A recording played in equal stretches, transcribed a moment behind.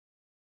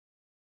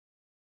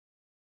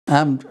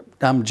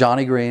I'm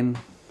Johnny Greene.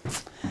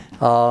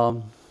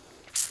 I'm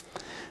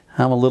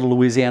a little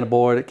Louisiana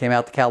boy that came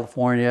out to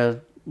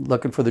California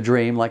looking for the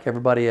dream like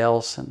everybody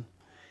else. And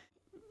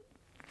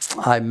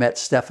I met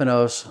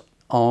Stefanos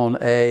on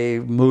a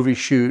movie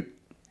shoot.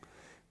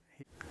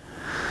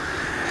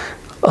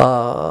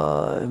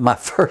 My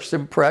first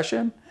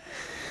impression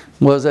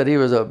was that he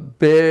was a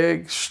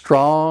big,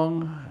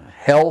 strong,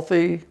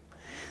 healthy.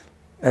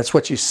 That's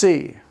what you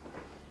see.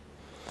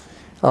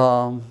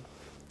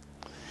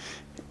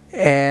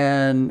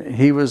 And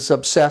he was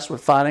obsessed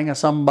with finding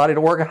somebody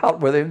to work out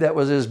with him that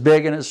was as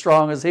big and as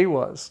strong as he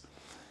was.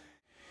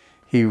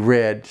 He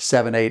read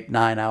 7, 8,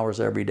 9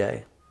 hours every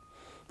day,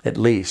 at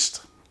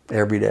least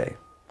every day.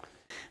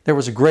 There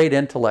was a great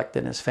intellect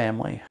in his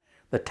family,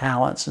 the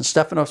talents, and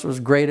Stefanos was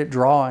great at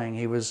drawing.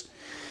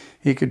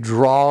 He could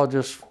draw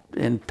just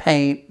in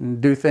paint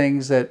and do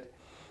things that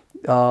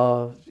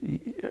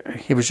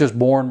he was just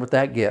born with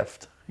that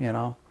gift, you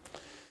know.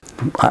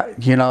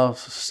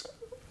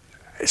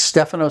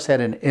 Stefanos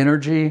had an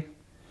energy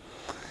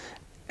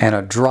and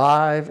a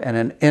drive and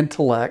an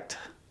intellect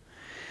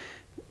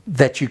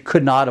that you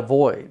could not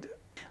avoid.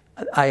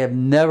 I have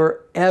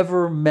never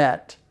ever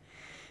met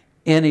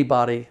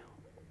anybody,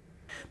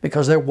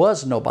 because there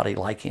was nobody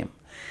like him.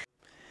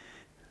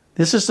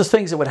 This is the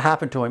things that would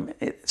happen to him.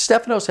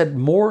 Stefanos had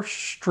more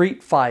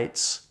street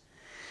fights,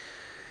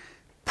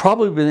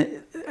 probably,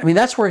 I mean,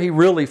 that's where he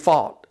really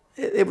fought.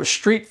 It was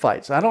street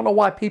fights. I don't know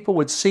why people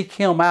would seek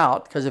him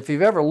out, because if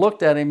you've ever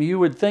looked at him, you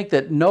would think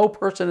that no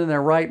person in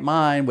their right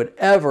mind would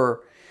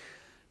ever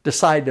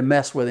decide to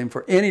mess with him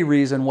for any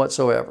reason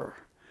whatsoever.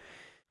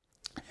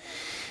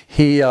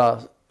 He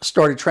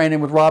started training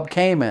with Rob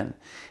Kamen.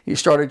 He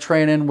started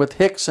training with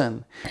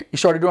Rickson. He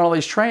started doing all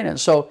these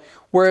trainings. So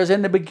whereas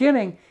in the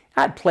beginning,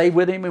 I'd play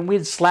with him and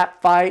we'd slap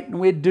fight and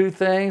we'd do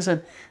things,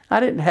 and I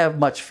didn't have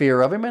much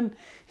fear of him, and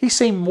he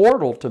seemed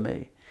mortal to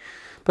me.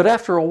 But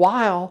after a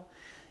while,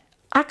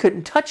 I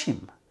couldn't touch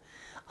him.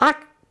 I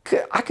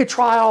could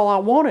try all I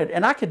wanted,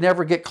 and I could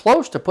never get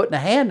close to putting a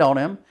hand on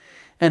him,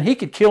 and he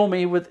could kill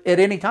me at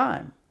any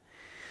time.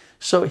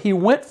 So he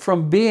went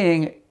from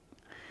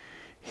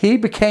he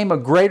became a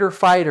greater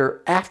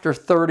fighter after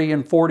 30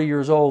 and 40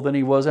 years old than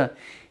he was.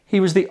 He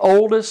was the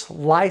oldest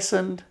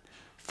licensed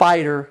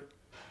fighter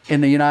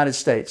in the United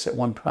States at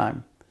one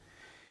time.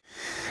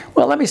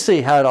 Well, let me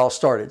see how it all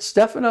started.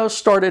 Stefanos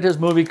started his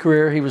movie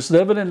career. He was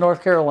living in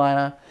North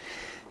Carolina.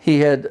 He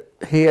had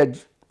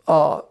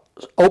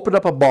opened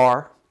up a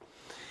bar,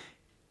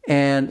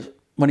 and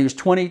when he was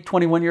 20,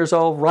 21 years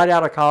old, right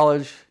out of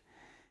college.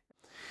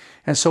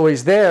 And so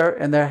he's there,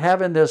 and they're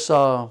having this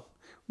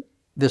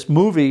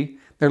movie.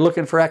 They're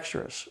looking for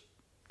extras.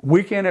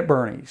 Weekend at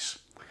Bernie's.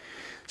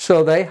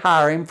 So they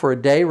hire him for a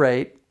day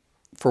rate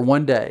for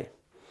one day.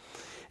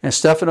 And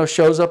Stefanos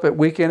shows up at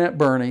Weekend at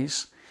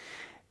Bernie's,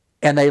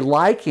 and they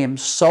like him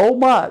so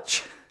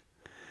much.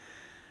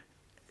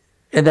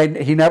 And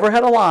he never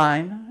had a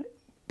line,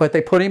 but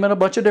they put him in a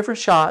bunch of different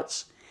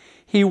shots.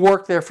 He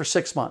worked there for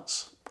 6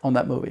 months on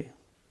that movie.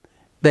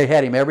 They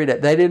had him every day.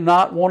 They did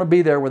not want to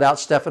be there without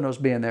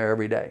Stefanos being there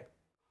every day.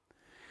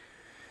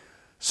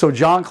 So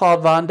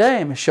Jean-Claude Van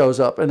Damme shows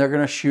up, and they're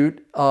going to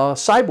shoot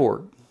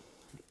Cyborg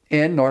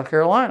in North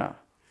Carolina.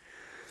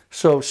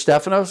 So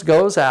Stefanos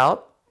goes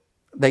out.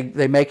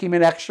 They make him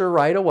an extra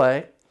right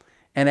away.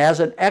 And as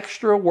an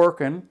extra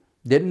working,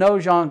 didn't know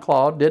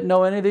Jean-Claude, didn't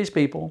know any of these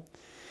people,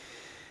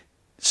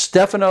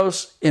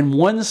 Stefanos, in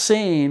one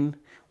scene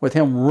with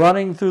him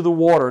running through the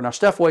water. Now,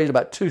 Steph weighs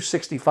about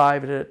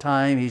 265 at a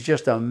time. He's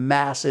just a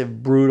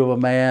massive brute of a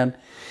man.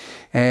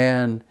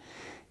 And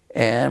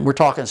we're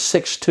talking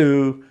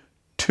 6'2",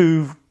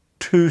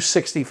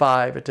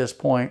 265 at this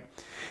point.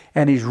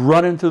 And he's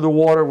running through the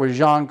water with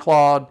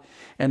Jean-Claude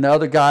and the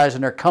other guys,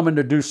 and they're coming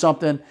to do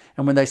something.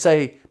 And when they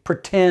say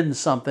pretend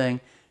something,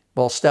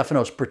 well,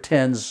 Stefanos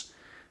pretends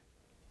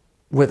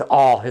with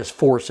all his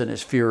force and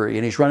his fury.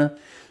 And he's running.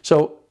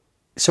 So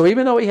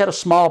even though he had a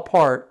small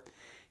part,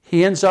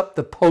 he ends up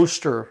the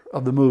poster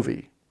of the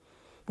movie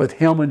with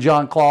him and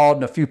Jean-Claude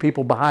and a few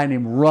people behind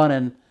him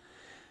running,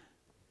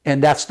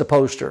 and that's the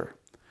poster.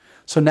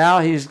 So now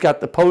he's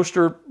got the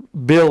poster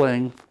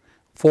billing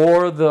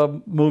for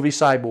the movie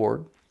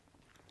Cyborg,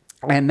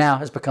 and now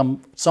has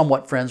become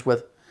somewhat friends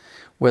with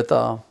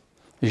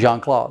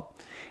Jean-Claude,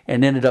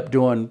 and ended up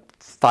doing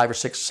 5 or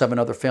 6, 7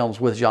 other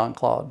films with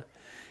Jean-Claude.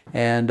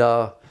 And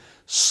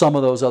some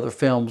of those other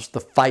films, the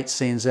fight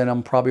scenes in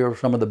them probably are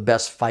some of the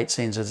best fight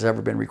scenes that's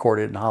ever been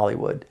recorded in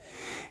Hollywood.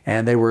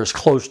 And they were as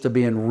close to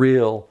being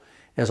real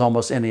as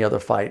almost any other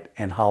fight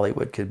in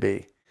Hollywood could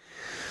be.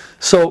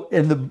 So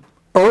in the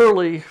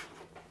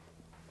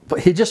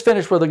he just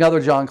finished with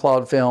another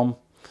Jean-Claude film,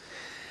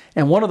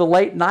 and one of the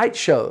late night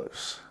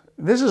shows.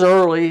 This is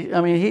early. I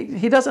mean,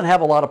 he doesn't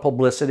have a lot of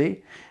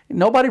publicity.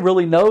 Nobody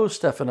really knows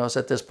Stefanos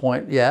at this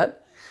point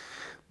yet.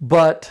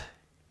 But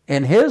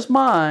in his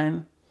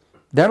mind,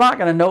 they're not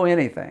going to know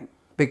anything,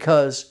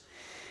 because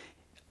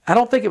I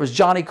don't think it was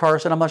Johnny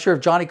Carson. I'm not sure if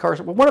Johnny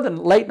Carson, but one of the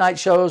late night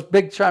shows,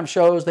 big time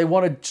shows, they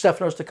wanted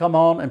Stefanos to come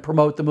on and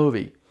promote the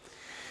movie.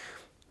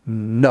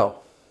 No,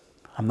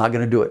 I'm not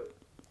going to do it.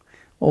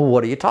 Well,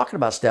 what are you talking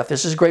about, Steph?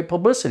 This is great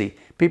publicity.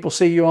 People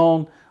see you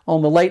on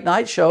the late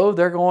night show.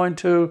 They're going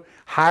to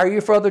hire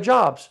you for other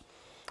jobs.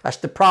 That's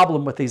the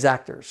problem with these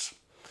actors.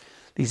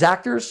 These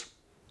actors,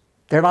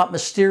 they're not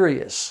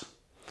mysterious.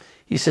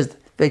 He says,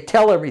 they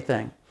tell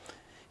everything.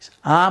 He says,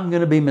 I'm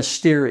going to be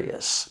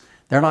mysterious.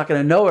 They're not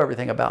going to know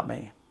everything about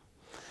me.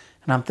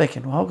 And I'm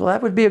thinking, well,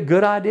 that would be a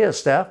good idea,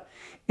 Steph.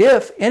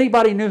 If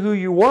anybody knew who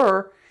you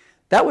were,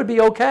 that would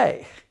be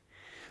okay.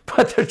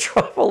 But the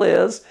trouble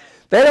is,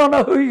 they don't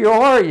know who you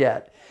are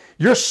yet.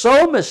 You're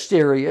so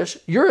mysterious,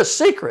 you're a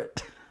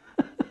secret.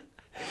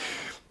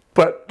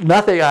 But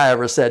nothing I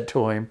ever said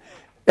to him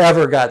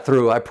ever got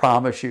through, I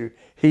promise you.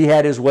 He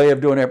had his way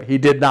of doing it. He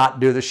did not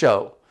do the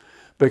show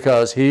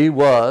because he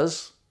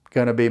was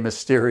going to be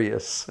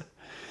mysterious.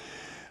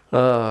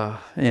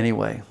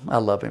 Anyway, I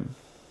love him.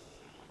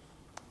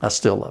 I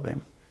still love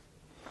him.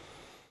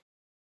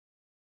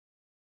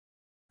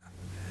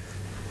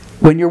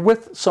 When you're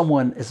with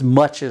someone as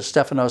much as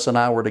Stefanos and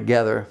I were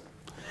together,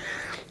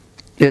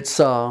 it's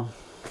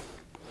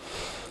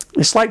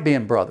like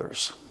being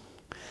brothers,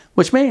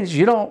 which means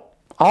you don't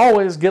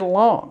always get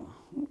along.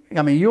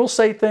 I mean, you'll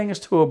say things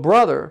to a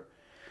brother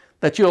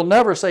that you'll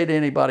never say to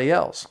anybody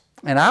else.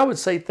 And I would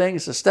say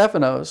things to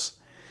Stefanos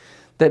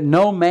that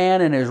no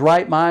man in his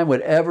right mind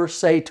would ever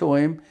say to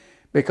him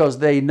because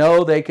they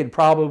know they could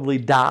probably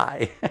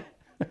die.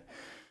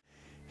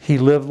 He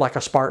lived like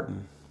a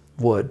Spartan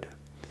would.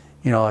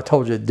 You know, I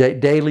told you,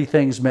 daily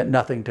things meant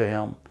nothing to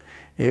him.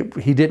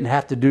 He didn't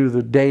have to do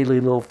the daily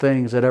little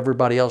things that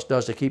everybody else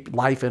does to keep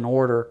life in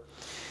order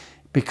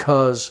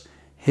because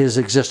his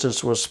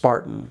existence was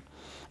Spartan.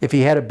 If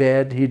he had a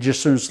bed, he'd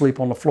just soon sleep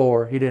on the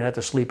floor. He didn't have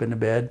to sleep in the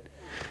bed.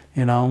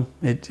 You know,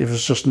 it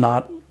was just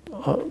not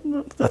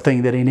a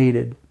thing that he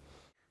needed.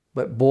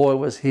 But boy,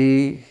 was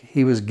he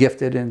was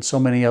gifted in so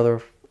many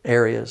other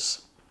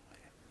areas.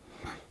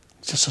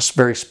 Just a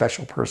very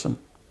special person.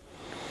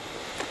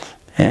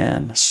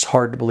 And it's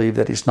hard to believe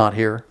that he's not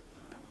here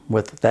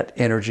with that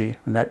energy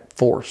and that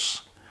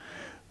force.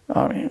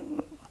 I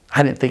mean,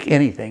 I didn't think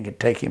anything could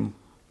take him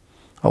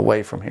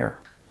away from here.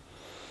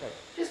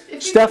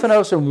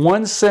 Stefanos, in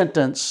one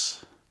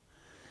sentence,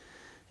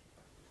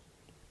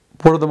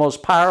 one of the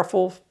most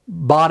powerful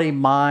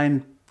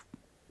body-mind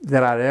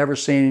that I'd ever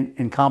seen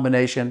in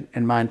combination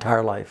in my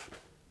entire life.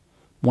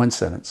 One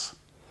sentence.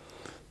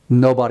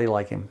 Nobody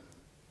like him.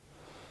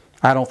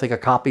 I don't think a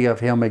copy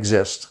of him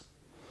exists.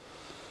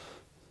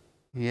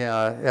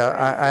 Yeah,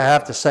 I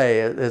have to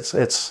say it's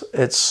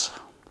the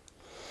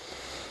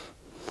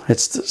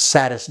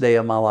saddest day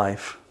of my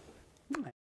life.